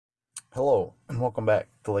Hello, and welcome back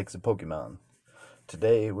to Lakes of Pokemon.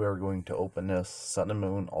 Today we are going to open this Sun and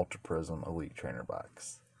Moon Ultra Prism Elite Trainer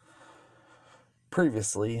box.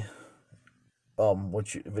 Previously,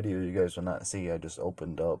 video you guys will not see, I just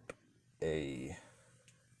opened up a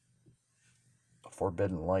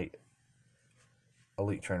Forbidden Light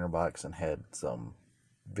Elite Trainer box and had some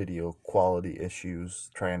video quality issues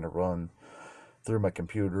trying to run through my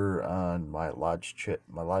computer on my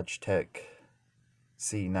Logitech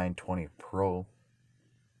C920 Pro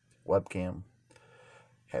webcam.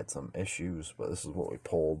 Had some issues, but this is what we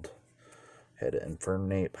pulled. Had an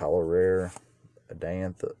Infernape, Hollow Rare, a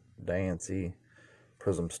Diancie,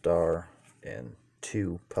 Prism Star, and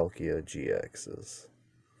 2 Palkia GXs.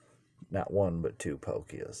 Not one, but 2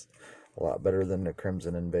 Palkias. A lot better than the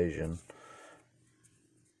Crimson Invasion,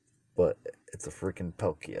 but it's a freaking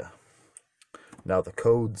Palkia. Now the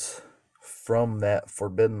codes from that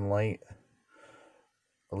Forbidden Light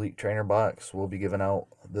Elite Trainer box will be given out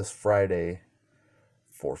this Friday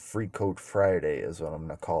for Free Code Friday is what I'm going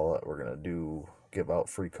to call it. We're going to give out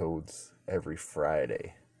free codes every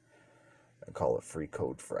Friday. I call it Free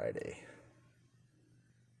Code Friday.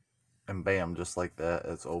 And bam, just like that,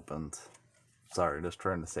 it's opened. Sorry, just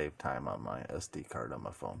trying to save time on my SD card on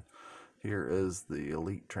my phone. Here is the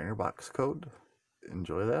Elite Trainer box code.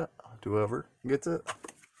 Enjoy that, whoever gets it.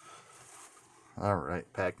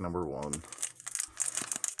 Alright, pack number 1.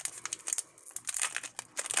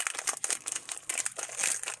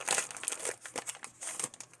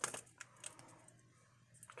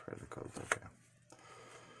 Treasure codes, okay.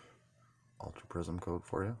 Ultra Prism code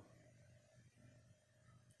for you.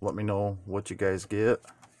 Let me know what you guys get,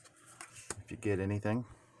 if you get anything.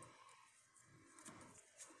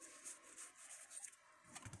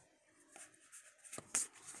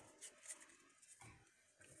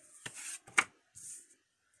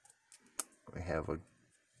 We have a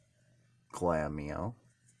Glameow,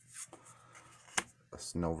 a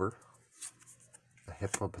Snover, a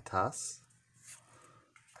Hippopotas,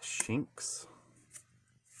 a Shinx,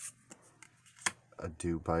 a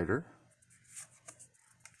Dewbiter,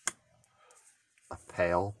 a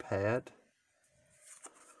Palpad,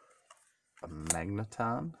 a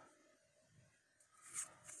Magneton,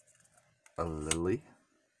 a Lily,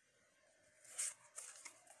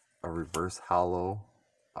 a Reverse Hollow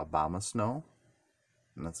Abomasnow,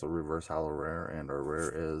 and that's a Reverse Hollow Rare, and our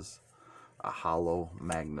rare is a Hollow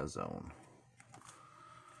Magnezone.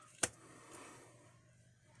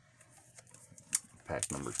 Pack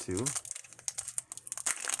number 2.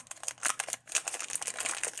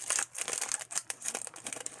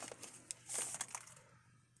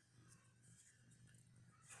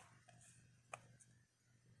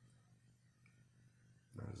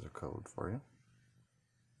 There's a code for you.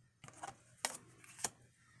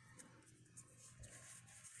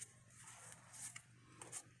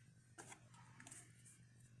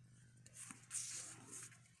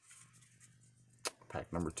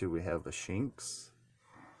 Pack number 2, we have a Shinx,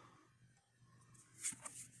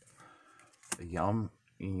 a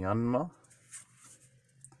Yanma,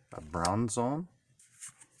 a Bronzong,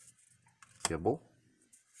 Gibble,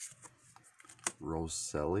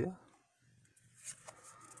 Roselia,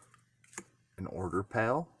 an Order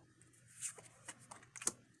Pal,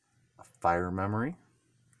 a Fire Memory,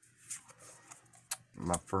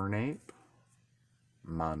 Monfernape,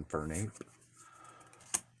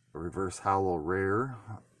 a Reverse Hollow Rare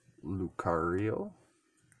Lucario,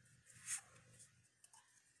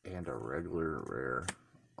 and a regular rare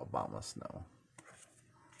Abomasnow.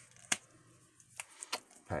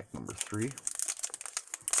 Pack number 3.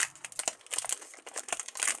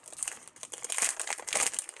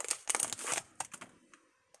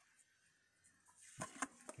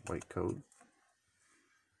 White code.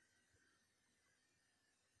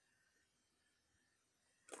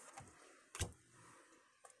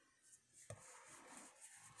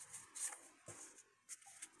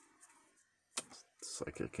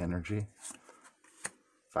 Psychic Energy,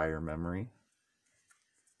 Fire Memory,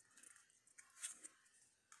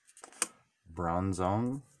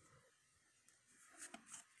 Bronzong,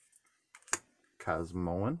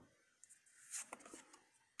 Cosmoan,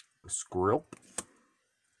 Squirrel,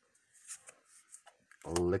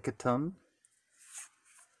 Lickitung,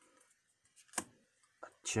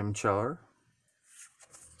 Chimchar,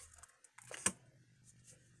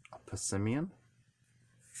 a Passimian,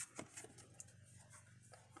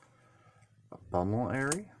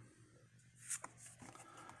 Bunnelary,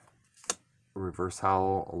 Reverse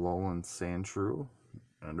Hollow Alolan Sandshrew,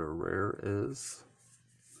 and our rare is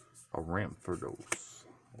a Ramfordos.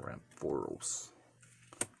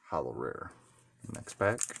 Hollow Rare. Next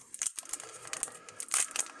pack.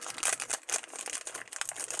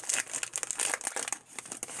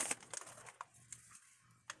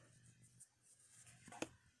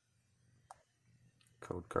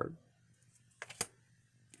 card.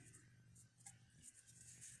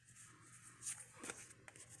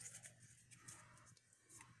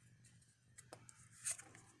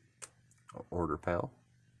 Order Pal.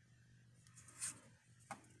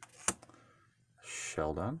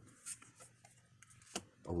 Sheldon.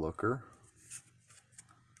 A Looker.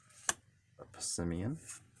 A Pessimian.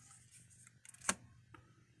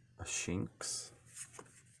 A Shinx.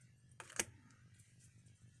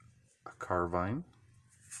 A Carvine.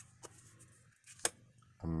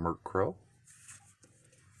 A Murkrow.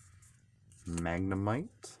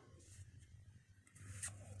 Magnemite.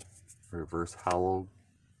 Reverse Hollow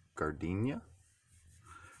Gardenia.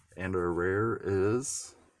 And our rare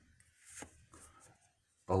is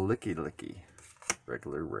a Licky Licky.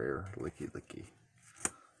 Regular rare Licky Licky.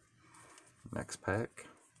 Next pack.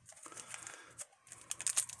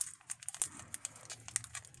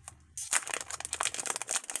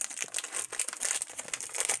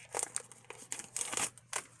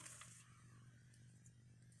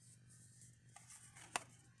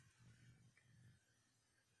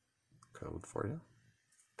 Code for you.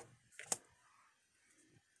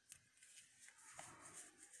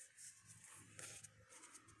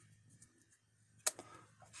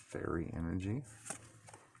 Fairy Energy.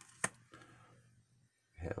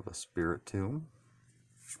 We have a Spirit Tomb.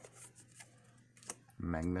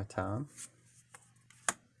 Magneton.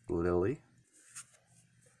 Lily.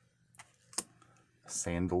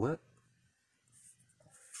 Sandalit.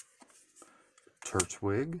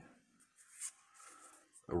 Turtwig.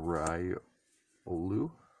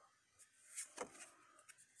 Riolu.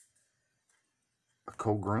 A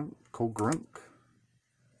Kogrunk.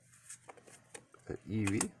 A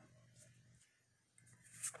Eevee.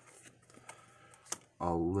 A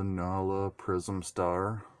Lunala Prism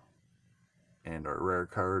Star. And our rare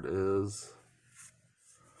card is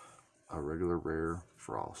a regular rare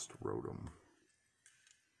Frost Rotom.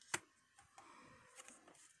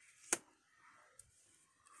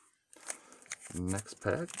 Next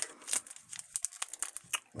pack.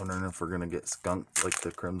 Wondering if we're going to get skunked like the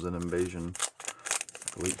Crimson Invasion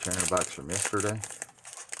Elite Trainer box from yesterday.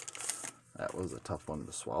 That was a tough one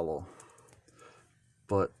to swallow.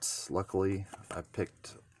 But luckily, I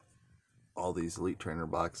picked all these Elite Trainer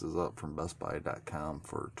boxes up from BestBuy.com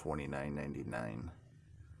for $29.99.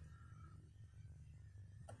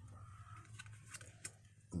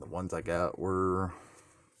 The ones I got were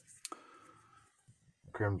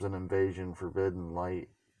Crimson Invasion, Forbidden Light,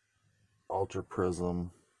 Ultra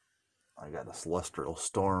Prism. I got a Celestial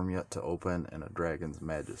Storm yet to open, and a Dragon's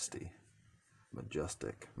Majesty.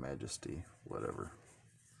 Majestic, Majesty, whatever.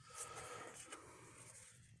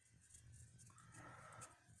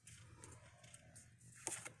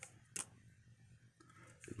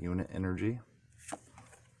 Unit Energy.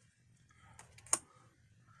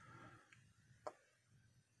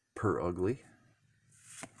 Ugly.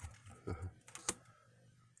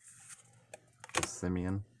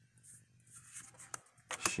 Simeon.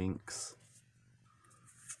 Shinx.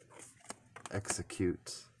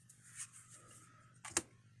 Execute.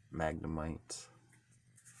 Magnemite.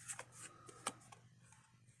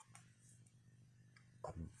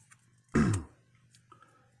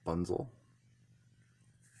 Bunzel.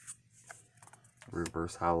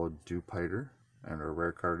 Reverse Hollow Dewpider. And our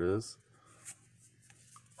rare card is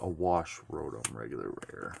a Wash Rotom, regular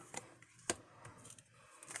rare.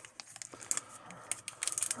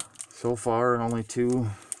 So far, only two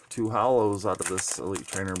hollows out of this Elite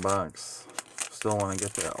Trainer box. Still want to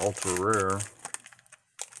get that ultra rare,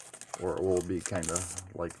 or it will be kind of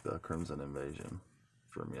like the Crimson Invasion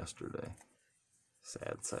from yesterday.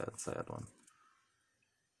 Sad, sad, sad one.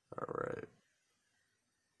 Alright.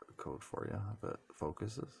 Code for you, if it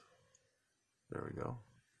focuses. There we go.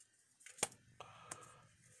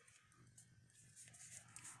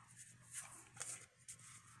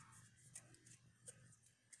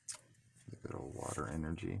 Good old Water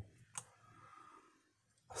Energy.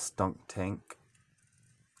 A Stunk Tank.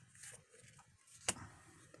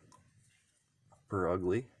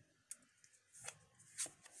 Ugly.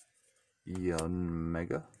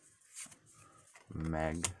 Mega.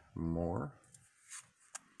 Magmore.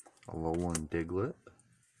 A Alolan Diglett.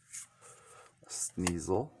 A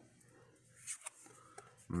Sneasel.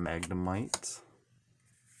 Magnemite.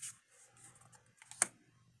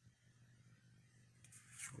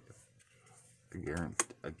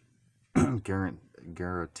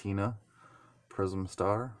 Garatina Prism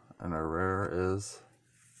Star, and our rare is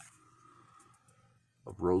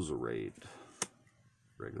a Roserade,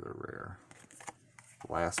 regular rare.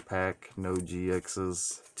 Last pack, no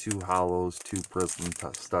GXs, 2 hollows, 2 Prism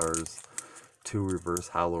Stars, 2 reverse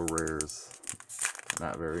hollow rares.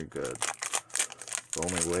 not very good. The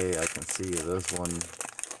only way I can see this one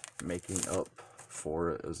making up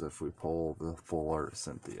for it is if we pull the Full Art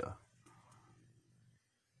Cynthia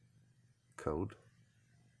code.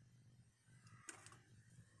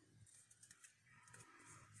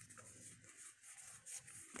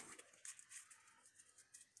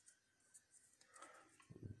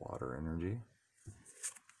 Water Energy,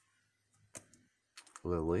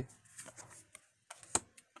 Lily,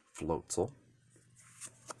 Floatzel,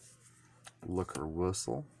 Looker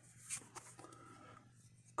Whistle,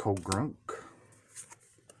 Kogrunk,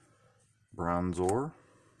 Bronzor,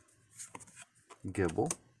 Gibble,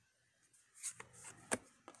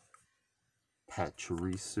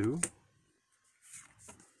 Pachirisu,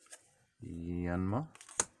 Yanma,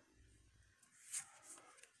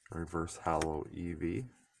 Reverse Hollow Eevee,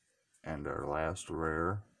 and our last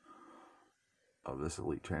rare of this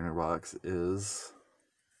Elite Trainer box is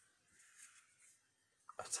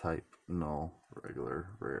a type null regular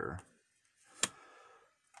rare.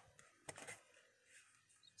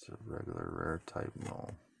 It's a regular rare type null.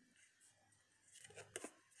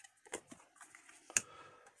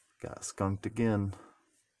 Got skunked again.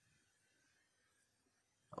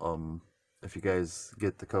 If you guys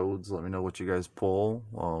get the codes, let me know what you guys pull.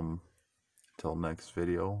 Until next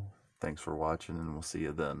video, thanks for watching, and we'll see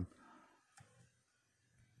you then.